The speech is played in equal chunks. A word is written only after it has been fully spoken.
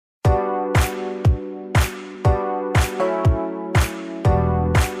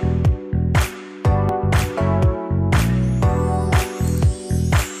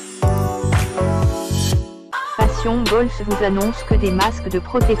Golf vous annonce que des masques de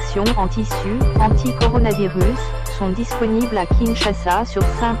protection en tissu, anti-coronavirus, sont disponibles à Kinshasa sur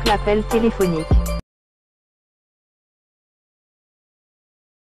simple appel téléphonique.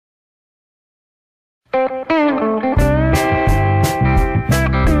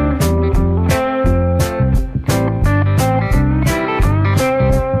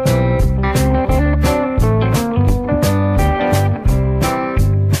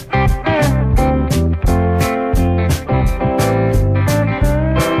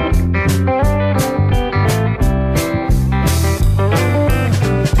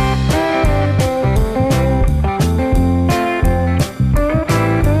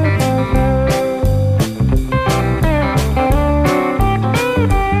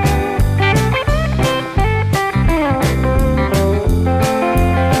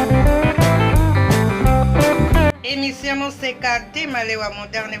 Émission Moseka de Malewa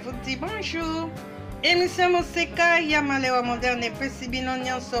Moderne vous dit bonjour. Émission Moseka ya Malewa Moderne Pesibino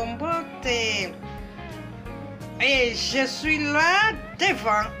Nyansombote. Et je suis là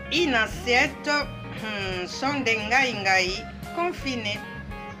devant une assiette son de Ngaï confiné.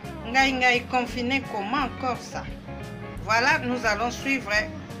 Ngaï confiné, comment encore ça? Voilà, nous allons suivre.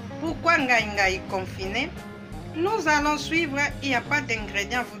 Pourquoi Ngaï confiné? Nous allons suivre, il n'y a pas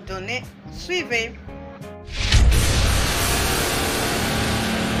d'ingrédients à vous donner. Suivez.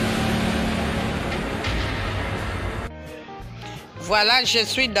 Voilà, je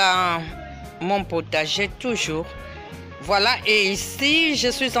suis dans mon potager toujours. Voilà, et ici, je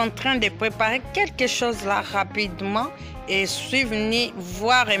suis en train de préparer quelque chose là rapidement et je suis venu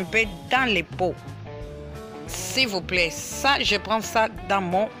voir un peu dans les pots. S'il vous plaît, ça, je prends ça dans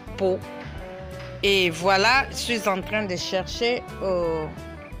mon pot. Et voilà, je suis en train de chercher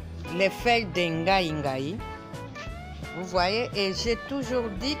les feuilles de Ngaï. Vous voyez, et j'ai toujours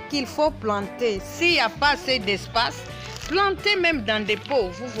dit qu'il faut planter. S'il n'y a pas assez d'espace, planter même dans des pots,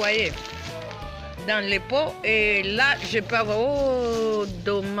 vous voyez. Dans les pots, et là, je peux avoir... Oh,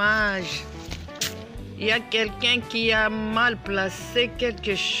 dommage. Il y a quelqu'un qui a mal placé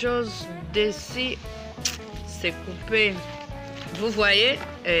quelque chose d'ici. C'est coupé. Vous voyez,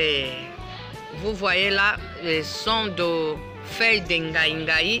 là, les sons de feuilles de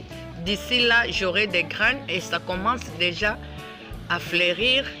Ngaï. D'ici là, j'aurai des graines et ça commence déjà à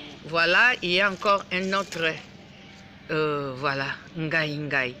fleurir. Voilà, il y a encore un autre, voilà,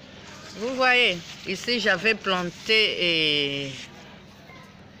 Ngaï. Vous voyez, ici j'avais planté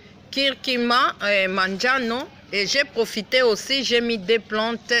Kirkima, Manjano, et j'ai profité aussi, j'ai mis des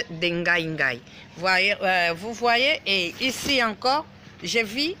plantes de Ngaï. Vous voyez, et ici encore, je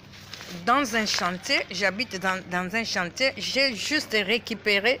vis dans un chantier, j'habite dans un chantier, j'ai juste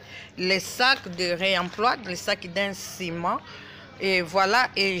récupéré les sacs de réemploi, les sacs d'un ciment, et voilà,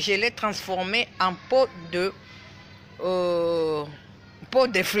 et je l'ai transformé en pot de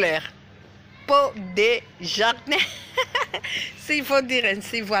fleurs, pot de jardin, s'il faut dire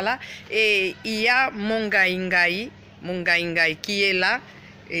ainsi, voilà. Et il y a mon Ngaï qui est là.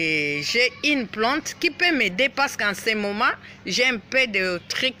 Et j'ai une plante qui peut m'aider parce qu'en ce moment, j'ai un peu de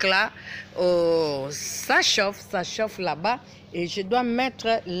truc là. Ça chauffe là-bas. Et je dois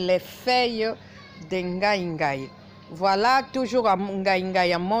mettre les feuilles de Ngaï. Voilà, toujours à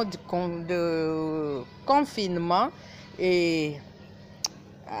Ngaï en mode de confinement. Et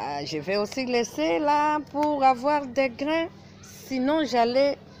je vais aussi laisser là pour avoir des grains. Sinon,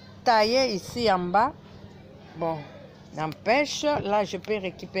 j'allais tailler ici en bas. Bon. N'empêche, là je peux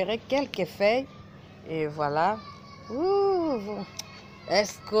récupérer quelques feuilles et voilà.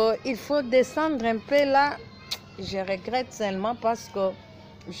 Est-ce qu'il faut descendre un peu là? Je regrette seulement parce que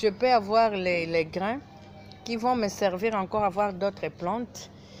je peux avoir les grains qui vont me servir encore à avoir d'autres plantes.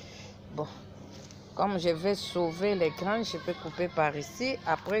 Bon, comme je vais sauver les grains, je peux couper par ici.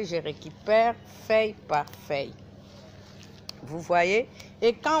 Après, je récupère feuille par feuille. Vous voyez?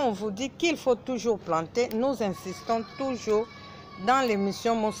 Et quand on vous dit qu'il faut toujours planter, nous insistons toujours dans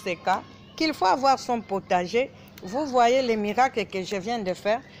l'émission Moseka qu'il faut avoir son potager. Vous voyez les miracles que je viens de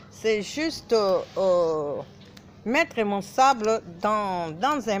faire. C'est juste mettre mon sable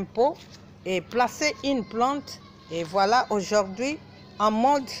dans un pot et placer une plante. Et voilà, aujourd'hui, en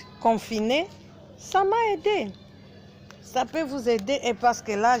mode confiné, ça m'a aidé. Ça peut vous aider. Et parce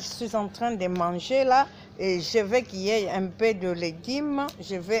que là, je suis en train de manger là. Et je veux qu'il y ait un peu de légumes,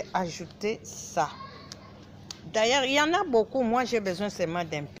 je vais ajouter ça. D'ailleurs, il y en a beaucoup, moi j'ai besoin seulement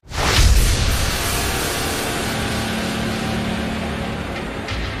d'un peu.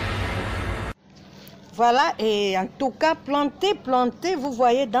 Voilà, et en tout cas, planter, vous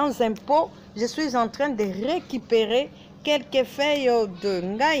voyez, dans un pot, je suis en train de récupérer quelques feuilles de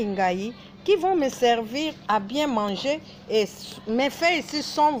Ngaï qui vont me servir à bien manger. Et mes feuilles ici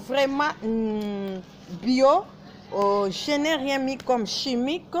sont vraiment bio. Je n'ai rien mis comme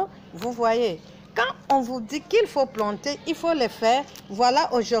chimique. Vous voyez, quand on vous dit qu'il faut planter, il faut le faire.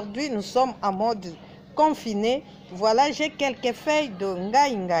 Voilà, aujourd'hui, nous sommes en mode confiné. Voilà, j'ai quelques feuilles de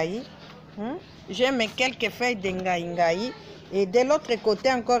Ngaï. J'ai mes quelques feuilles de Ngaï. Et de l'autre côté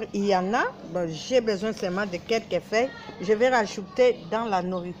encore, il y en a. Bon, j'ai besoin seulement de quelques feuilles. Je vais rajouter dans la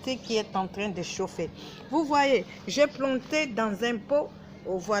nourriture qui est en train de chauffer. Vous voyez, j'ai planté dans un pot.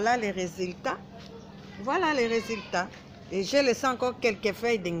 Voilà les résultats. Voilà les résultats. Et j'ai laissé encore quelques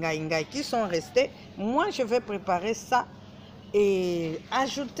feuilles de Ngaï qui sont restées. Moi, je vais préparer ça et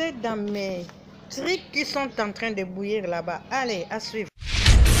ajouter dans mes trucs qui sont en train de bouillir là-bas. Allez, à suivre.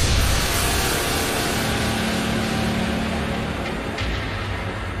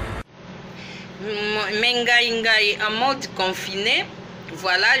 Mes Ngaï en mode confiné.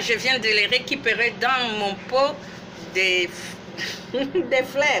 Voilà, je viens de les récupérer dans mon pot des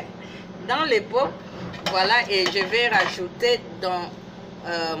fleurs. Dans le pot. Voilà, et je vais rajouter dans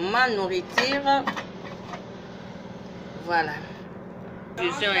ma nourriture. Voilà.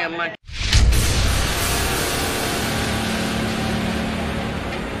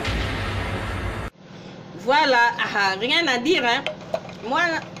 Voilà, rien à dire, hein. Moi,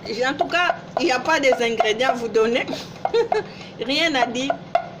 en tout cas, il n'y a pas des ingrédients à vous donner. Rien à dire.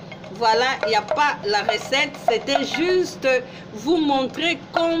 Voilà, il n'y a pas la recette. C'était juste vous montrer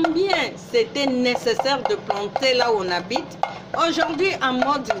combien c'était nécessaire de planter là où on habite. Aujourd'hui, en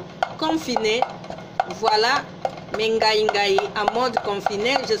mode confiné, voilà, mes Ngaï en mode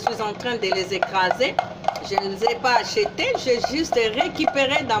confiné, je suis en train de les écraser. Je ne les ai pas achetés, j'ai juste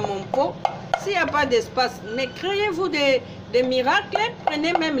récupéré dans mon pot. S'il n'y a pas d'espace, mais créez-vous des miracles.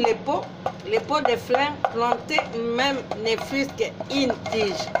 Prenez même les pots de fleurs, plantez même ne fût qu'une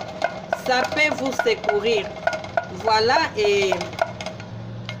tige. Ça peut vous secourir. Voilà, et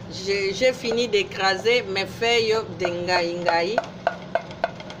j'ai fini d'écraser mes feuilles de Ngaï.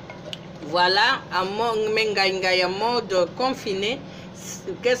 Voilà, mes Ngaï en mode confiné.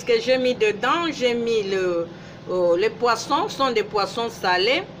 Qu'est-ce que j'ai mis dedans? J'ai mis les poissons, sont des poissons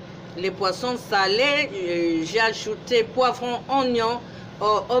salés. Les poissons salés, j'ai ajouté poivron, oignon,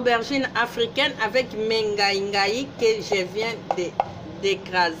 aubergine africaine avec mes Ngaï que je viens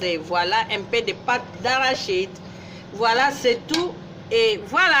d'écraser. Voilà, un peu de pâte d'arachide. Voilà, c'est tout. Et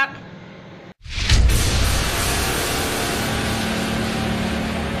voilà.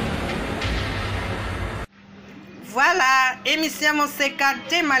 Voilà, émission Moseka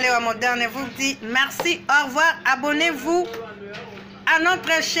Témaléwa Moderne vous dit merci, au revoir, abonnez-vous à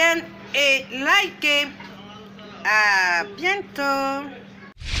notre chaîne et likez. À bientôt.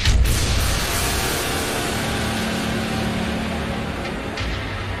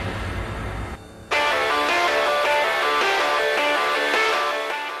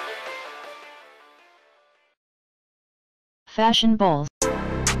 Fashion balls.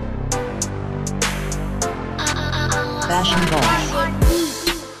 Fashion balls.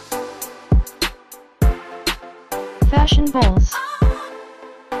 Fashion balls.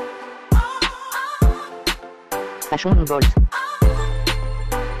 Fashion balls.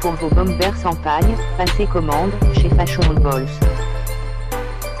 Pour vos bombers sans paille, passez commande chez Fashion balls.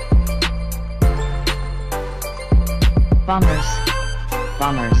 Bombers.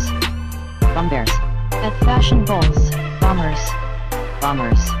 Bombers. Bombers. At Fashion balls. Bombers.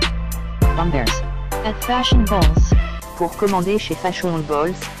 Bombers. Bombers. At Fashion balls. Pour commander chez Fashion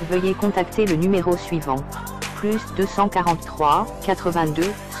balls, veuillez contacter le numéro suivant. Plus 243 82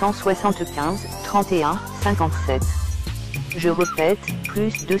 175 31 57. Je répète,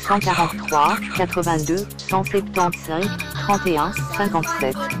 plus 243 82 175 31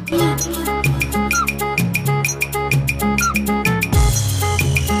 57.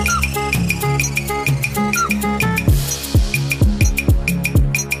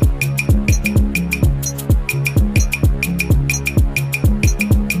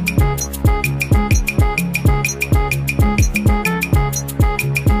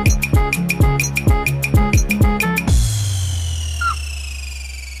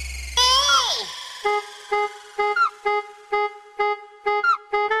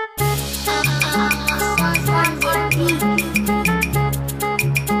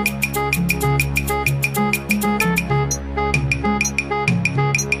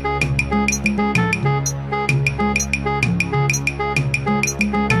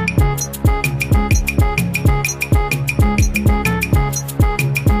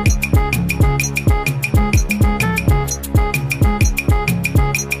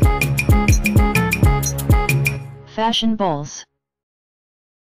 Fashion balls.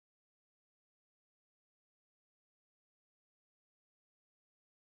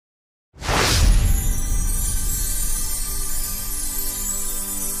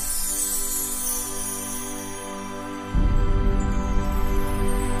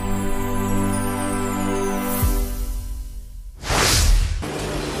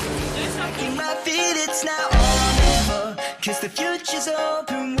 my feet, it's now or never, 'cause the future's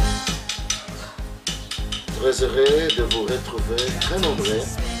open wide. Très heureux de vous retrouver très nombreux,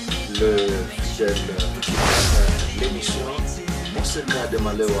 le fidèle l'émission Monseka de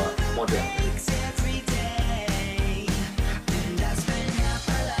Malewa moderne.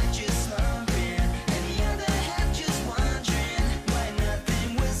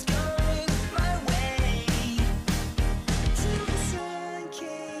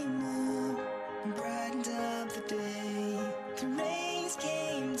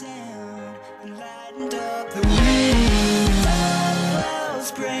 The